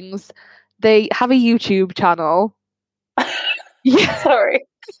more things. They have a YouTube channel Yeah, Sorry.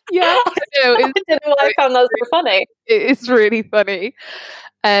 yeah. I know, I don't know why I found that so funny. it's really funny.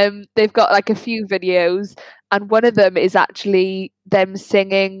 They've got like a few videos, and one of them is actually them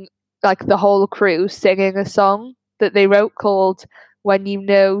singing, like the whole crew singing a song that they wrote called "When You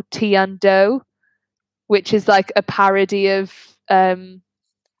Know Tian Do," which is like a parody of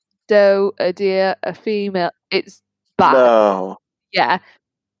 "Do, a deer, a female." It's bad. No. Yeah,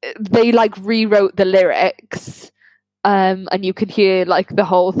 they like rewrote the lyrics, and you can hear like the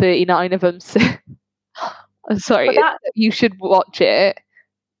whole 39 of them. I'm sorry, But that- you should watch it.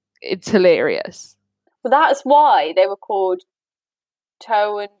 It's hilarious. But that's why they were called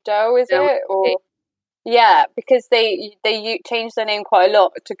Toe and Doe, is Doe it? Or yeah, because they changed their name quite a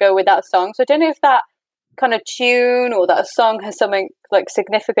lot to go with that song. So I don't know if that kind of tune or that song has something like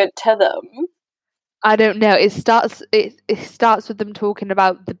significant to them. I don't know. It starts with them talking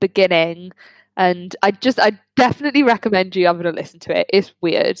about the beginning, and I definitely recommend you having a listen to it. It's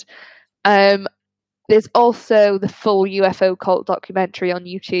weird. There's also the full UFO cult documentary on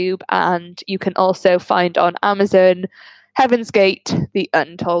YouTube, and you can also find on Amazon Heaven's Gate: The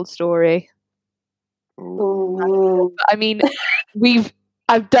Untold Story. Ooh. I mean,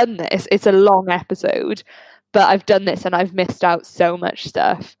 I've done this. It's a long episode, but I've done this and I've missed out so much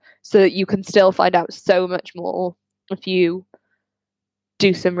stuff. So that you can still find out so much more if you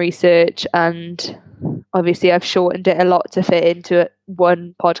do some research. And obviously, I've shortened it a lot to fit into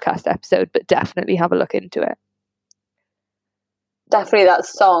one podcast episode, but definitely have a look into it. Definitely that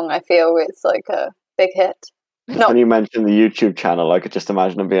song, I feel it's like a big hit. No. When you mentioned the YouTube channel, I could just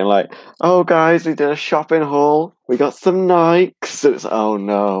imagine them being like, "Oh, guys, we did a shopping haul. We got some Nikes." It's, oh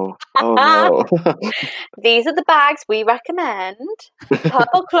no, oh no. These are the bags we recommend.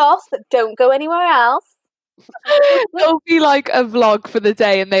 Purple cloths that don't go anywhere else. It'll be like a vlog for the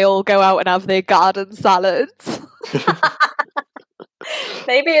day, and they all go out and have their garden salads.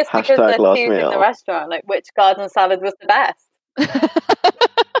 Maybe it's because Hashtag they're last choosing meal. the restaurant, like which garden salad was the best.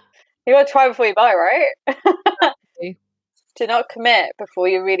 You got to try before you buy, right? Exactly. Do not commit before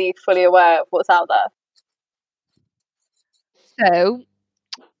you're really fully aware of what's out there. So,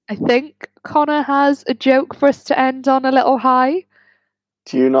 I think Connor has a joke for us to end on a little high.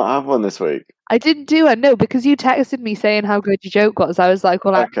 Do you not have one this week? I didn't do it, no, because you texted me saying how good your joke was. I was like,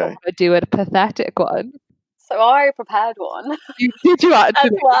 well, I'm Okay. going to do a pathetic one. So I prepared one Did you as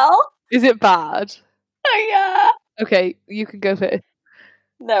actually? well. Is it bad? Oh yeah. Okay, you can go first.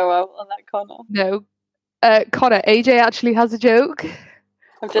 No, I'll let Connor. No. Connor, AJ actually has a joke.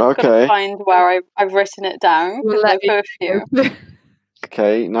 I've just got Okay. to find where I've written it down. We'll Because let I've got a few.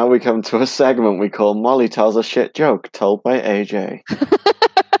 Okay, now we come to a segment we call Molly Tells a Shit Joke, told by AJ.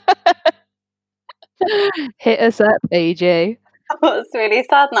 Hit us up, AJ. It's really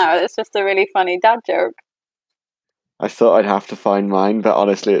sad now. It's just a really funny dad joke. I thought I'd have to find mine, but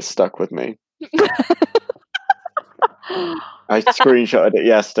honestly, it's stuck with me. I screenshotted it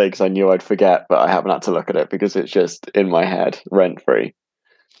yesterday because I knew I'd forget, but I haven't had to look at it because it's just in my head, rent-free.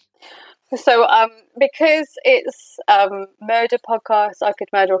 So, because it's murder podcast, I could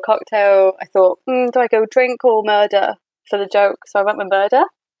murder a cocktail. I thought, do I go drink or murder for the joke? So I went with murder.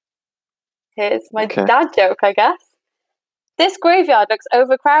 Here's my Okay. dad joke, I guess. This graveyard looks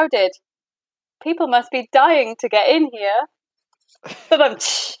overcrowded. People must be dying to get in here. I'm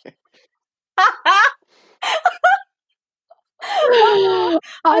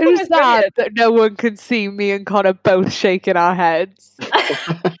think it's sad brilliant. that no one can see me and Connor both shaking our heads.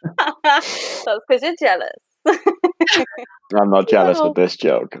 That's because you're jealous. I'm not jealous No. with this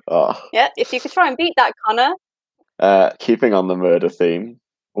joke. Oh. Yeah, if you could try and beat that, Connor. Keeping on the murder theme,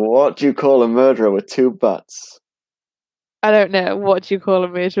 what do you call a murderer with two butts? I don't know. What do you call a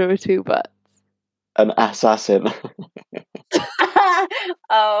murderer with two butts? An assassin.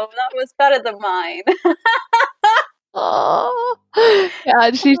 Oh, that was better than mine. Oh, it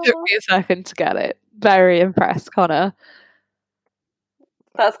actually took me a second to get it. Very impressed, Connor.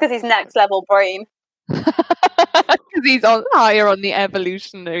 That's because he's next level brain. Because he's higher on the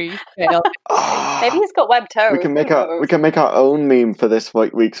evolutionary scale. Maybe he's got webbed toes. we can make who our knows? we can make our own meme for this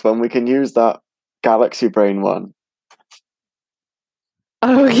week's one. We can use that Galaxy Brain one.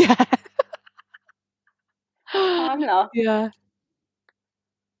 Oh yeah. I'm not. Yeah.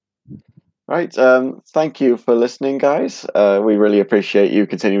 Right. Thank you for listening, guys. We really appreciate you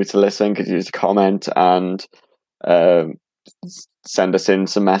continuing to listen, continue to comment, and send us in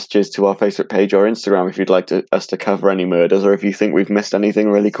some messages to our Facebook page or Instagram if you'd like us to cover any murders, or if you think we've missed anything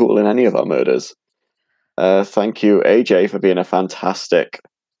really cool in any of our murders. Thank you, AJ, for being a fantastic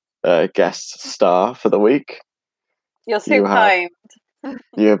guest star for the week. You're so You have- kind.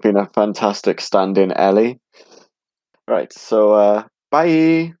 You have been a fantastic stand-in, Ellie. Right, so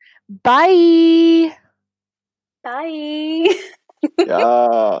bye. Bye. Bye.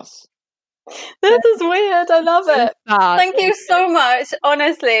 Yes. This is weird. I love it. Sad. Thank you so much.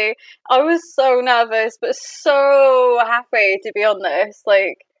 Honestly, I was so nervous, but so happy to be on this.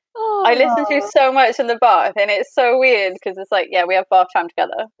 Like, I listened to you so much in the bath, and it's so weird because it's like, yeah, we have bath time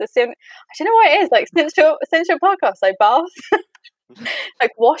together. I don't know why it is. Like, since your podcast, I bath,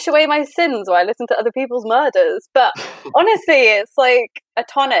 like, wash away my sins while I listen to other people's murders. But honestly, it's like a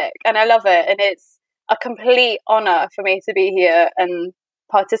tonic, and I love it, and it's a complete honor for me to be here and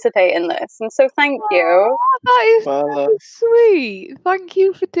participate in this. And so, thank you. Oh, that is Well, so sweet. Thank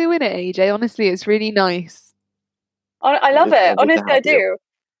you for doing it, AJ. Honestly, it's really nice. I love It's it. lovely to Honestly, I have you. do.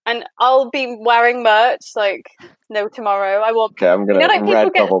 And I'll be wearing merch like no tomorrow. I will. Okay, I'm gonna You know, like, people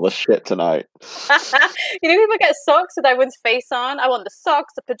get- Redbubble the shit tonight. People get socks with everyone's face on. I want the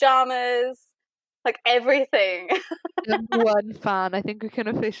socks, the pajamas, like everything. Number one fan. I think we can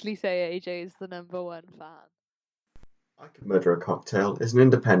officially say AJ is the number one fan. I Could Murder a Cocktail is an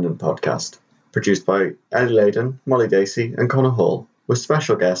independent podcast produced by Ellie Layden, Molly Dacey, and Connor Hall, with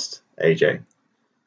special guest AJ.